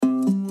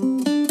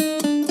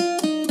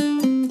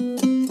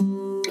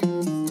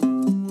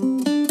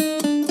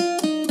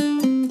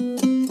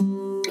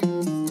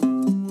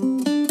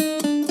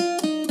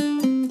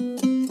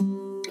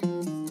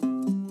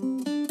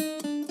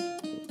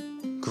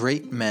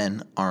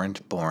men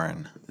aren't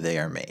born, they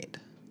are made.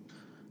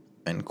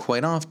 And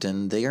quite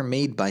often, they are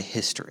made by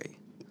history,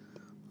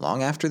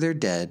 long after they're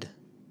dead,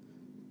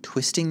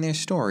 twisting their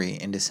story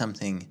into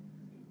something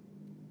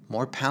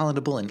more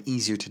palatable and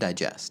easier to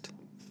digest.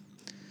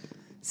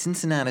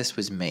 Cincinnatus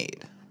was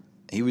made.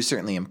 He was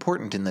certainly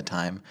important in the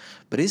time,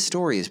 but his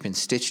story has been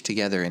stitched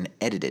together and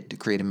edited to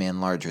create a man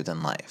larger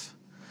than life.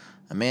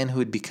 A man who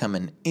would become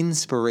an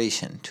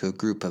inspiration to a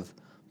group of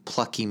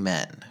plucky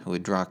men who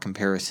would draw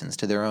comparisons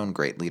to their own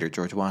great leader,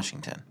 George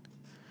Washington.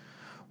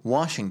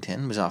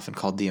 Washington was often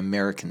called the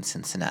American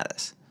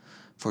Cincinnatus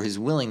for his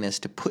willingness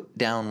to put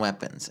down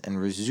weapons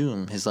and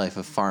resume his life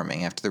of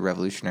farming after the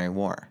Revolutionary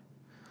War.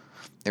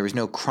 There was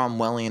no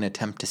Cromwellian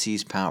attempt to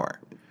seize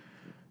power.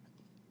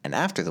 And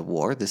after the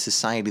war, the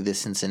Society of the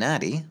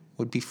Cincinnati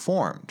would be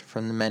formed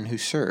from the men who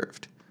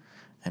served,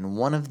 and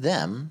one of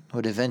them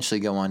would eventually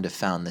go on to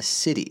found the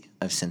city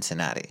of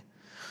Cincinnati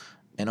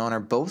and honor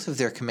both of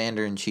their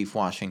commander-in-chief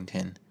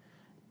Washington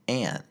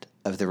and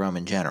of the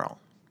Roman general.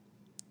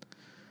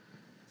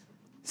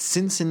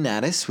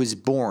 Cincinnatus was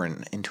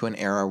born into an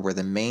era where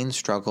the main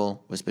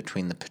struggle was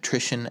between the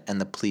patrician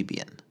and the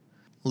plebeian.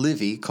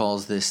 Livy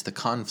calls this the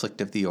conflict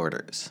of the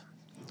orders.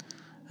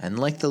 And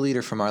like the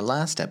leader from our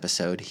last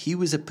episode, he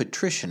was a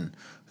patrician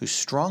who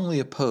strongly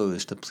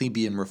opposed the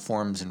plebeian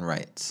reforms and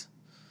rights.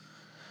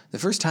 The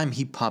first time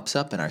he pops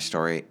up in our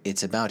story,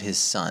 it's about his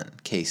son,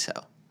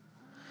 Caeso.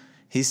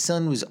 His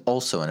son was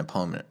also an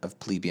opponent of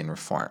plebeian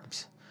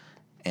reforms,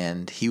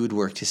 and he would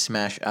work to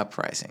smash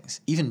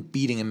uprisings, even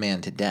beating a man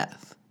to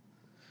death.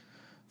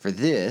 For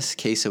this,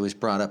 Caeso was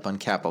brought up on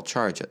capital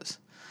charges,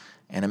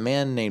 and a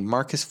man named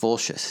Marcus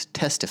Volscius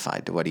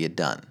testified to what he had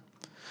done.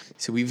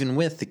 So even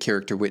with the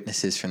character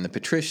witnesses from the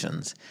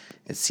patricians,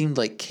 it seemed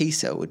like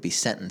Caeso would be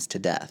sentenced to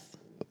death.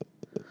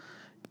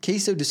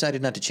 Caeso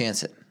decided not to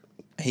chance it.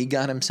 He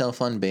got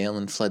himself on bail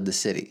and fled the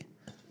city,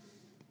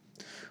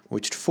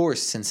 which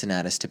forced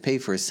Cincinnatus to pay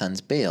for his son's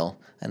bail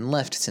and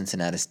left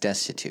Cincinnatus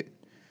destitute,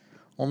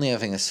 only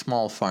having a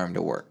small farm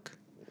to work.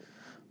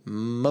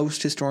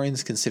 Most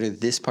historians consider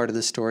this part of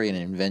the story an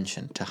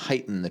invention to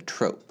heighten the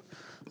trope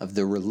of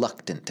the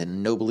reluctant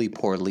and nobly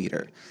poor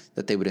leader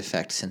that they would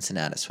affect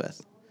Cincinnatus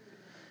with.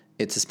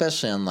 It's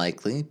especially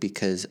unlikely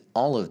because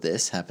all of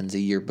this happens a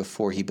year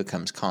before he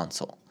becomes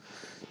consul,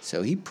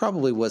 so he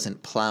probably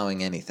wasn't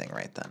plowing anything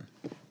right then.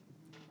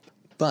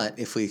 But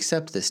if we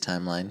accept this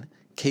timeline,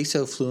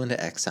 Caeso flew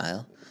into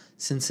exile,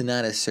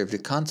 Cincinnatus served a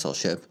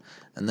consulship,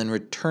 and then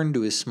returned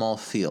to his small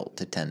field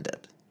to tend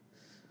it.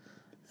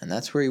 And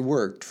that's where he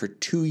worked for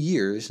 2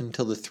 years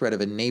until the threat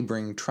of a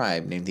neighboring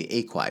tribe named the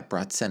Aequi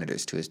brought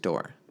senators to his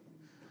door.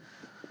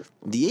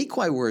 The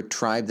Aequi were a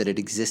tribe that had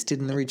existed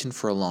in the region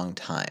for a long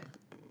time.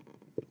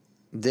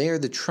 They are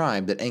the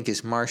tribe that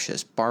Ancus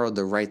Marcius borrowed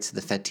the rights of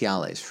the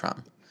Fetiales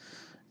from.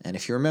 And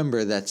if you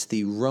remember, that's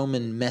the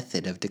Roman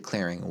method of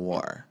declaring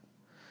war.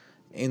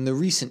 In the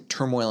recent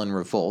turmoil and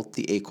revolt,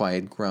 the Aequi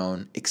had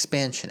grown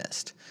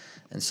expansionist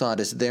and saw it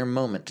as their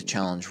moment to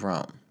challenge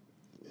Rome.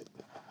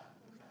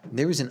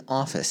 There was an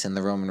office in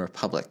the Roman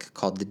Republic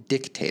called the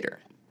dictator,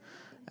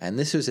 and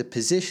this was a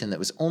position that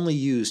was only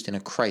used in a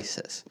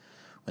crisis,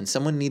 when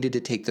someone needed to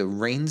take the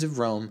reins of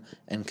Rome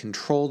and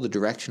control the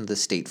direction of the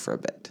state for a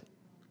bit.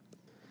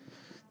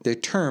 Their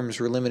terms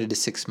were limited to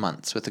 6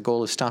 months, with the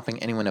goal of stopping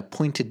anyone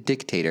appointed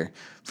dictator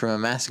from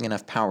amassing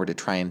enough power to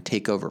try and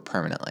take over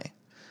permanently.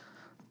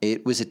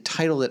 It was a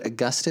title that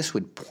Augustus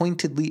would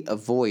pointedly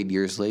avoid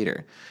years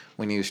later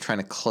when he was trying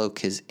to cloak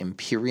his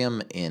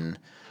imperium in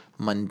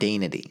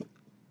mundanity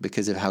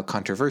because of how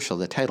controversial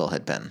the title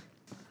had been.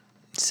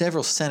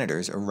 Several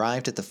senators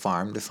arrived at the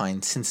farm to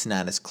find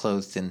Cincinnatus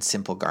clothed in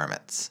simple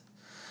garments.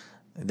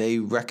 They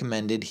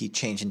recommended he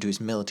change into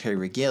his military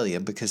regalia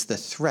because the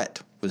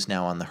threat was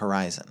now on the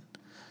horizon.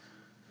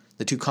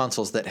 The 2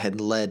 consuls that had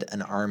led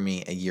an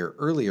army a year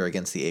earlier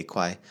against the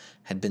Aequi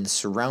had been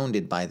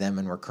surrounded by them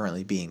and were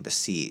currently being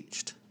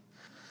besieged.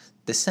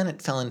 The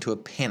Senate fell into a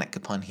panic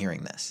upon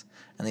hearing this,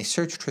 and they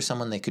searched for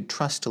someone they could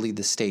trust to lead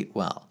the state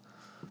well,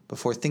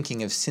 before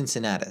thinking of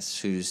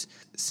Cincinnatus, whose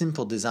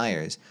simple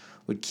desires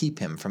would keep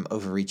him from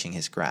overreaching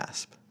his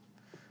grasp.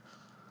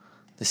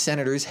 The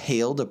senators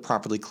hailed a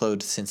properly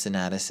clothed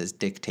Cincinnatus as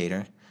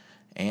dictator,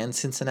 and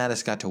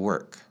Cincinnatus got to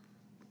work.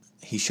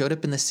 He showed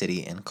up in the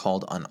city and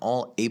called on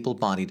all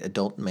able-bodied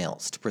adult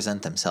males to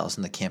present themselves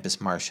in the Campus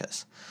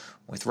Martius,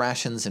 with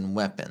rations and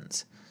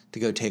weapons, to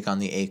go take on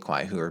the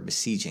Aequi who were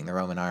besieging the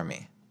Roman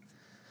army.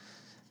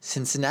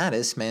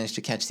 Cincinnatus managed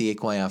to catch the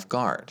Aequi off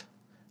guard,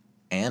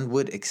 and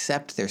would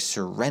accept their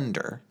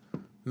surrender,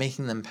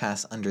 making them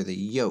pass under the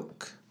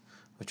yoke,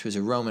 which was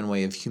a Roman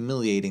way of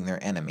humiliating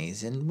their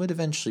enemies and would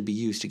eventually be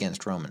used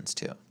against Romans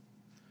too.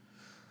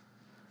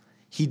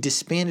 He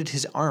disbanded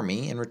his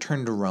army and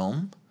returned to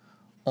Rome,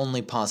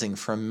 only pausing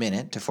for a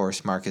minute to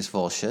force Marcus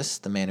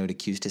Volscius, the man who had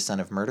accused his son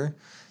of murder,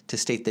 to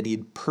state that he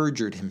had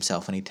perjured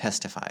himself when he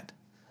testified.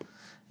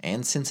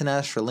 And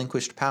Cincinnatus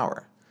relinquished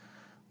power,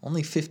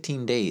 only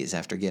 15 days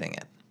after getting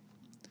it.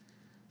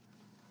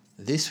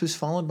 This was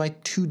followed by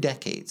 2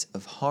 decades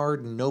of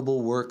hard,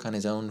 noble work on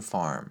his own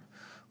farm,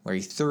 where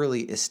he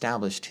thoroughly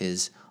established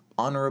his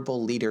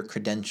honorable leader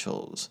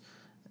credentials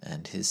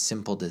and his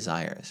simple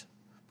desires,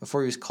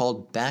 before he was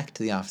called back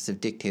to the office of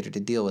dictator to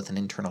deal with an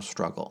internal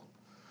struggle.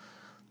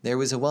 There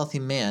was a wealthy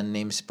man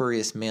named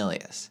Spurius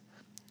Maelius,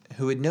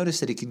 who had noticed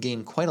that he could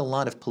gain quite a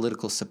lot of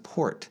political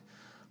support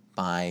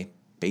by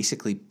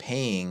basically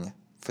paying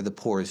for the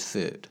poor's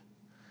food.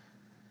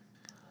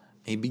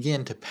 He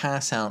began to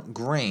pass out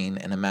grain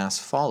and amass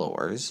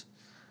followers,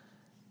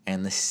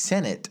 and the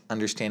Senate,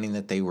 understanding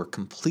that they were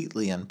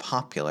completely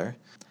unpopular,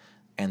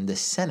 and the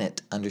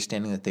Senate,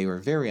 understanding that they were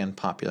very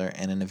unpopular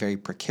and in a very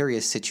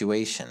precarious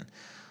situation,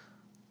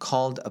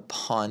 called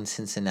upon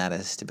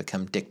Cincinnatus to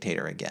become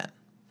dictator again.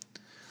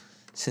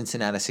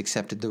 Cincinnatus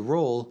accepted the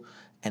role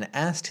and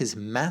asked his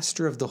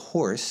master of the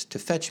horse to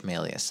fetch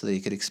Maelius so that he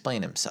could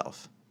explain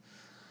himself.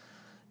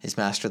 His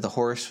master of the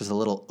horse was a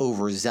little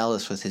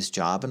overzealous with his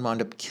job and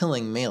wound up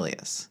killing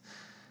Maelius.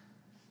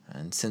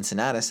 And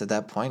Cincinnatus, at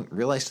that point,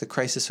 realized the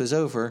crisis was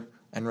over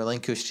and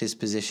relinquished his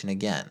position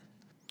again,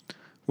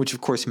 which of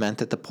course meant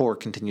that the poor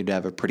continued to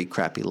have a pretty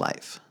crappy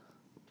life.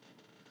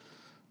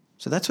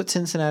 So that's what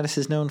Cincinnatus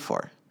is known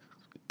for,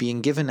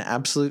 being given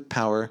absolute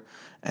power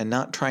and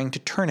not trying to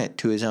turn it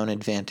to his own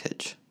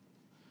advantage.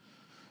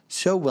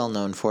 So well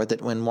known for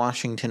that when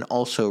Washington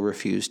also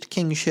refused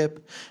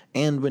kingship,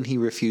 and when he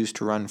refused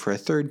to run for a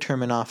third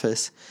term in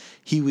office,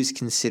 he was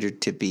considered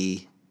to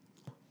be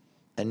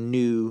a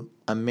new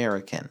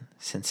American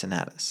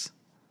Cincinnatus.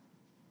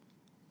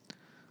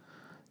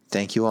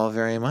 Thank you all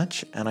very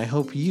much, and I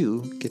hope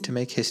you get to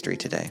make history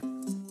today.